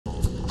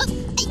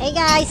Hey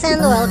guys,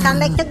 and welcome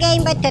back to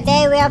game. But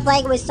today we are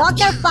playing with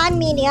Soccer Fun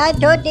Minion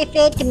to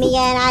defeat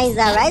Meena in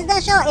the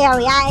residential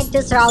area and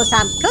to throw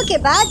some cookie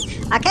buds.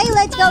 Okay,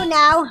 let's go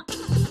now.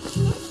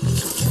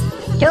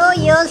 To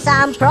use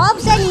some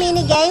props and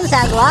mini games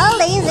as well.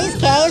 In this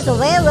case,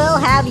 we will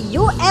have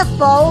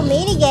UFO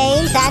mini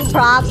games and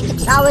props.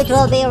 So it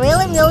will be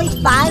really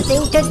fun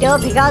thing to do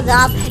because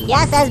of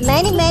as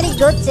many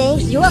good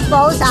things.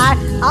 UFOs are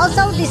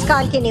also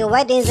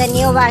discontinued in the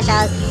new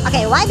version.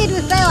 Okay, why did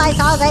we fail? I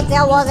saw that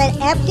there was an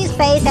empty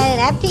space and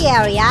an empty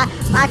area,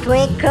 but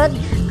we could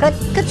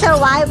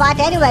survive, but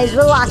anyways,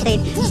 we lost it.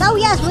 So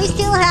yes, we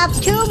still have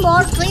 2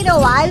 more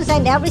freedom lives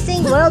and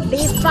everything will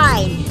be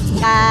fine.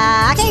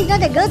 Okay, it's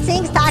not a good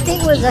thing starting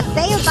with a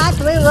fail, but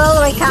we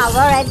will recover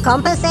and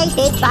compensate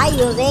it by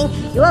using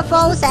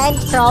UFOs and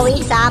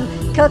throwing some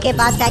cookie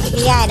buds at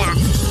Vienna.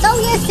 So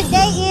yes,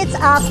 today it's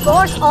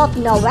 4th of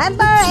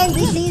November and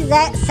this is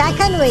the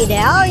second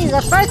video. In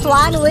the first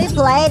one we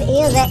played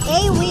in the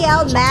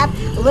AVL map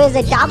with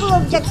a double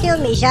objective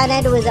mission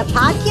and with a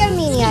parkour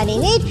minion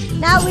in it.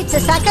 Now it's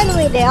the second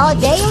video,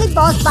 daily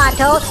boss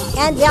battle,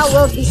 and there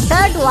will be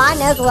third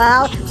one as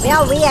well,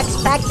 where we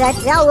expect that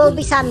there will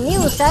be some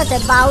news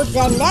about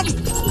the next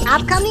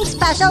upcoming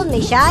special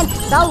mission,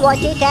 so watch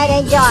it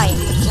and enjoy.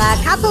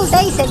 A couple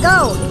days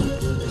ago,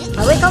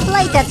 we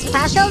completed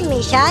special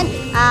mission,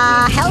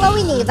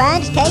 Halloween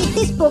event,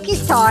 tasty spooky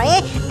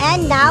story,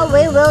 and now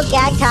we will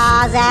get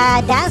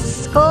the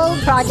dance school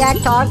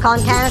project or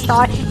contest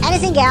or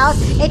anything else.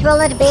 It will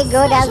not be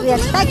good as we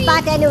expect,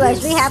 but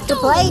anyways, we have to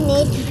play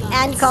it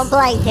and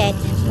complete it.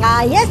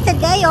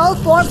 Yesterday all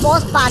 4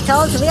 boss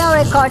battles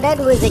were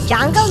recorded with the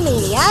Jungle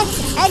Minion,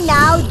 and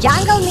now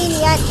Jungle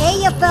Minion,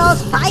 AFL,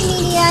 Spy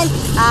Minion,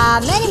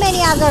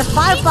 many other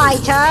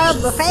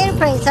Firefighter, Fairy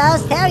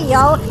Princess,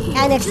 Stereo,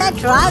 and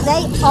etc.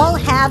 They all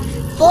have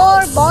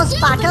 4 boss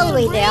battle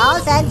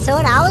videos, and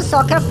soon our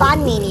Soccer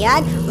Fun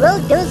Minion will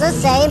do the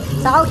same,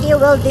 so he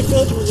will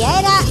defeat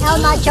Meena,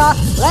 El Macho,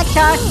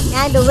 Lecter,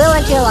 and the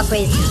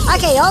Ventriloquist.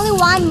 Okay, only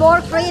 1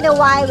 more freedom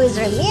wife is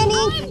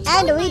remaining,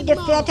 and we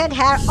defeated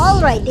her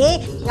already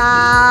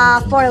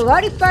for the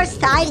very first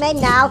time, and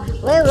now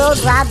we will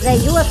grab the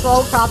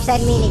UFO props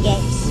and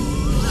minigames.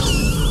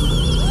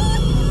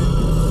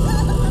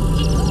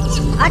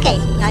 Okay,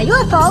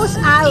 UFOs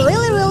are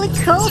really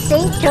cool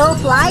thing to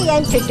fly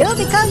and to do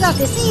because of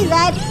you see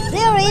that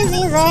there is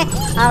in the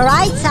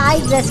right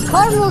side the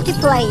score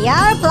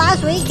multiplayer,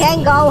 plus we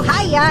can go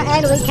higher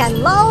and we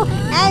can low,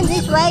 and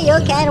this way you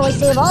can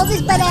receive all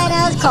these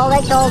bananas,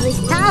 collect all this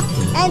stuff,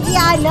 and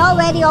there are no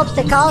any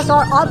obstacles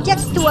or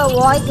objects to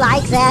avoid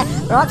like the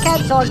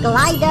rockets or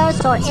gliders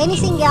or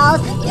anything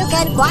else. You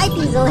can quite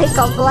easily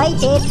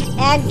complete it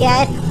and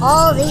get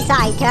all these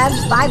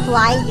items by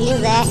flying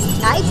in the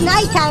it's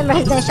nighttime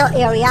residential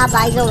area,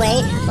 by the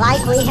way,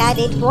 like we had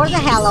it for the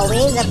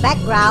Halloween. The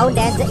background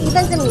and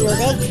even the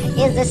music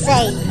is the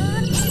same.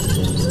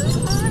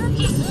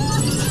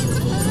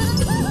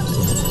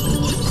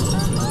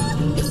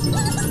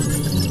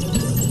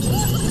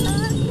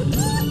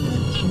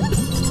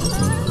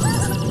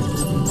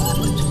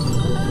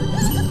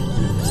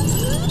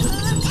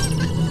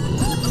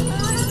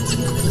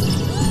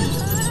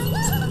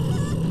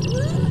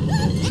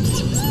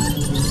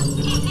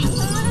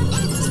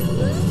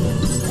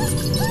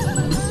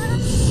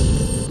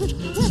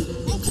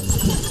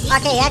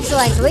 Okay,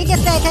 excellent. We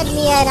defeated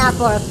Meena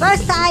for the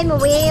first time.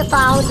 We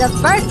found the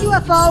first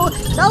UFO,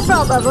 so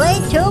probably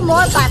 2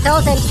 more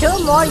battles and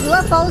 2 more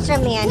UFOs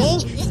remaining.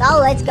 So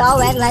let's go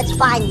and let's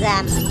find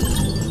them.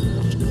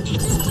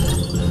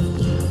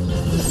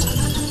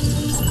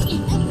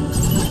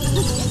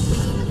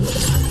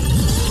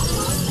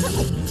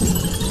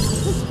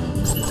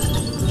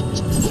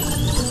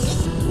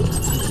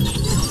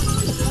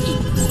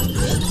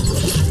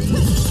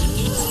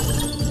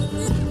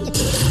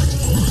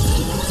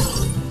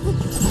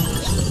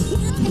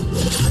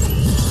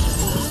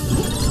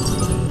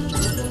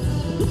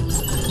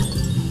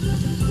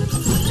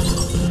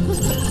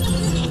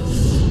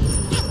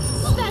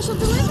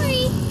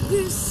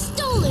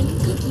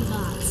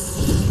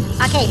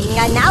 Okay,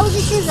 now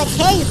this is the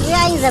case. We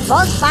are in the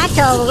boss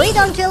battle. We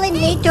don't really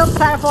need to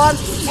perform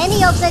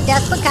any of the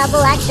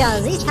Despicable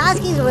actions. This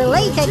task is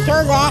related to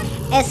the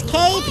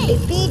escape,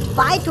 defeat,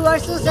 fight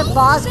versus the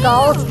boss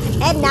goals.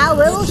 And now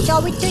we will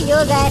show it to you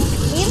that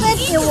even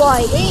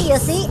avoiding, you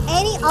see,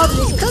 any of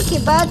these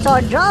cookie birds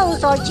or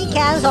drones or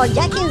chickens or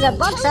jack in the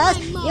boxes,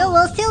 you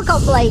will still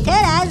complete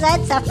it as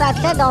that's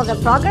affected on the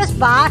progress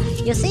bar.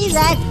 You see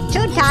that 2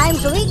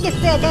 times we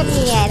defeated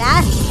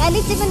Meena, and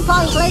it's even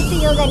pointless to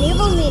use an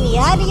evil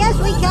minion. Yes,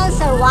 we can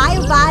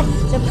survive, but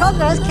the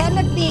progress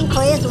cannot be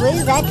increased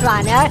with that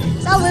runner,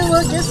 so we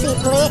will just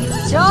simply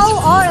throw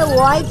or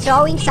avoid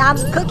throwing some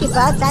cookie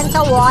buds and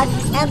so on,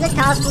 and the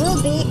task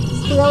will be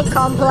still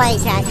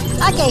completed.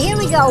 Okay, here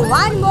we go.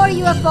 1 more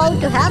UFO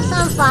to have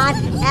some fun,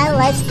 and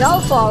let's go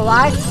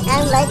forward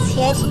and let's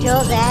hit to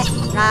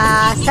the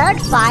third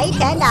fight,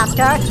 and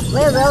after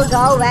we will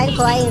go and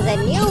play in the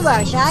new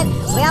version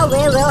where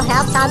we will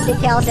have some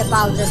details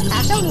about the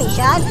special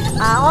mission,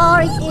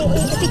 or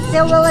it if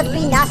there will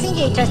be nothing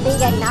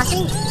interesting and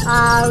nothing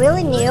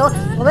really new,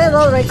 we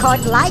will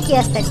record like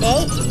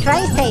yesterday,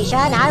 train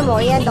station,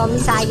 armory and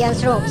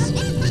domicilian's rooms.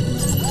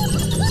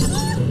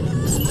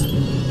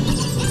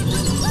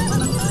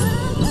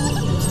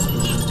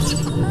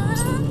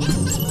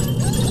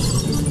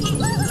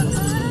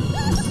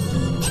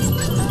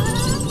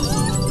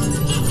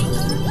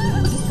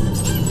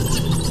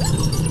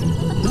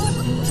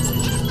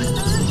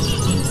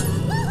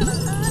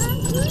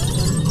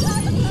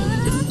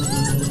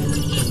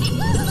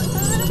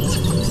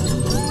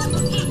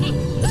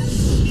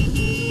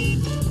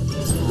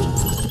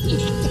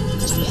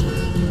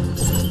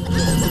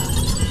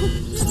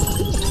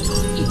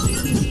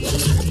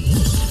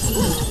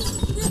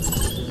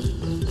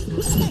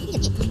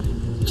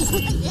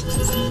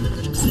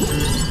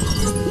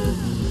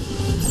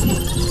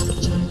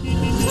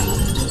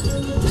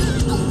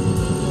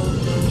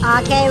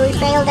 Okay, we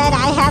failed that.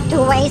 I have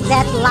to waste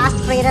that last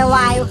freedom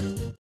while.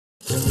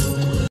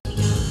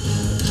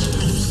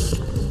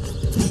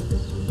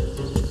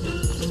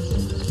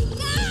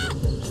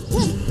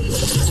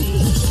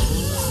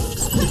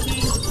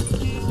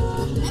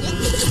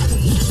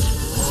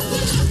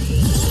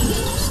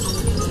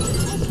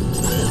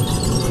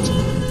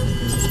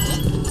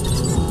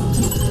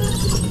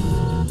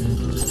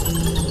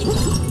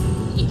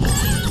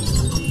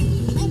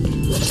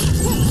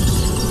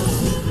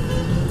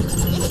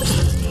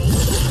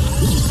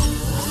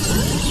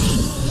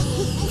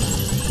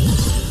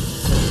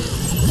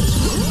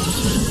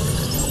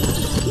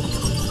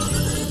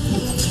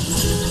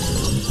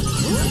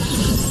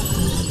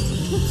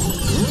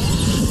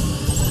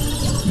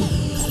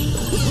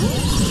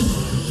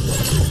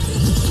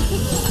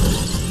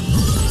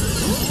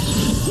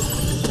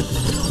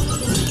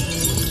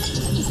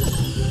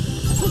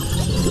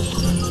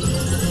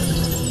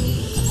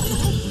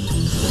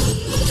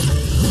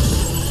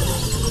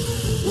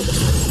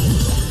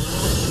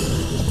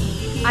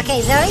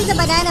 Okay, there is a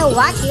banana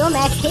vacuum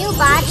active,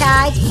 but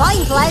it's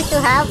pointless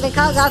to have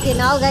because of,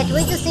 that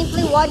we just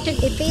simply want to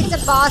defeat the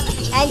boss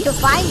and to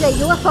find the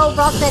UFO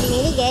props and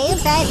mini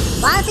games, and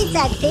once it's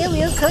active,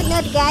 you could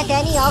not get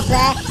any of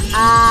the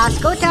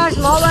scooters,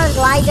 mowers,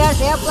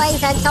 gliders,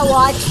 airplanes and so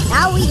on.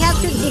 Now we have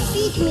to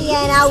defeat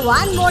Meena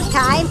one more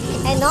time,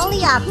 and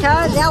only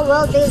after there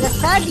will be the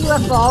third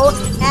UFO,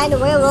 and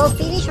we will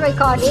finish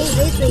recording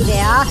this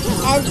video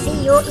and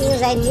see you in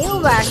the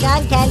new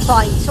version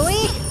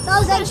 10.3.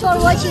 So thanks for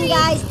watching,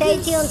 guys.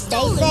 Stay tuned,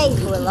 stay safe.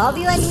 We love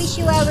you and wish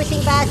you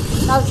everything best.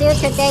 So see you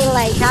today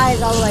later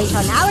as always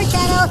on our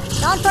channel.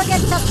 Don't forget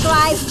to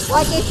subscribe,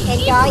 watch it,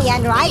 enjoy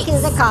and write in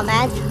the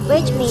comments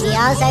which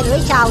minions and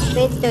which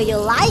outfits do you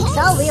like,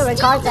 so we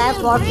record them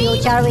for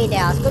future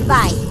videos.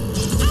 Goodbye.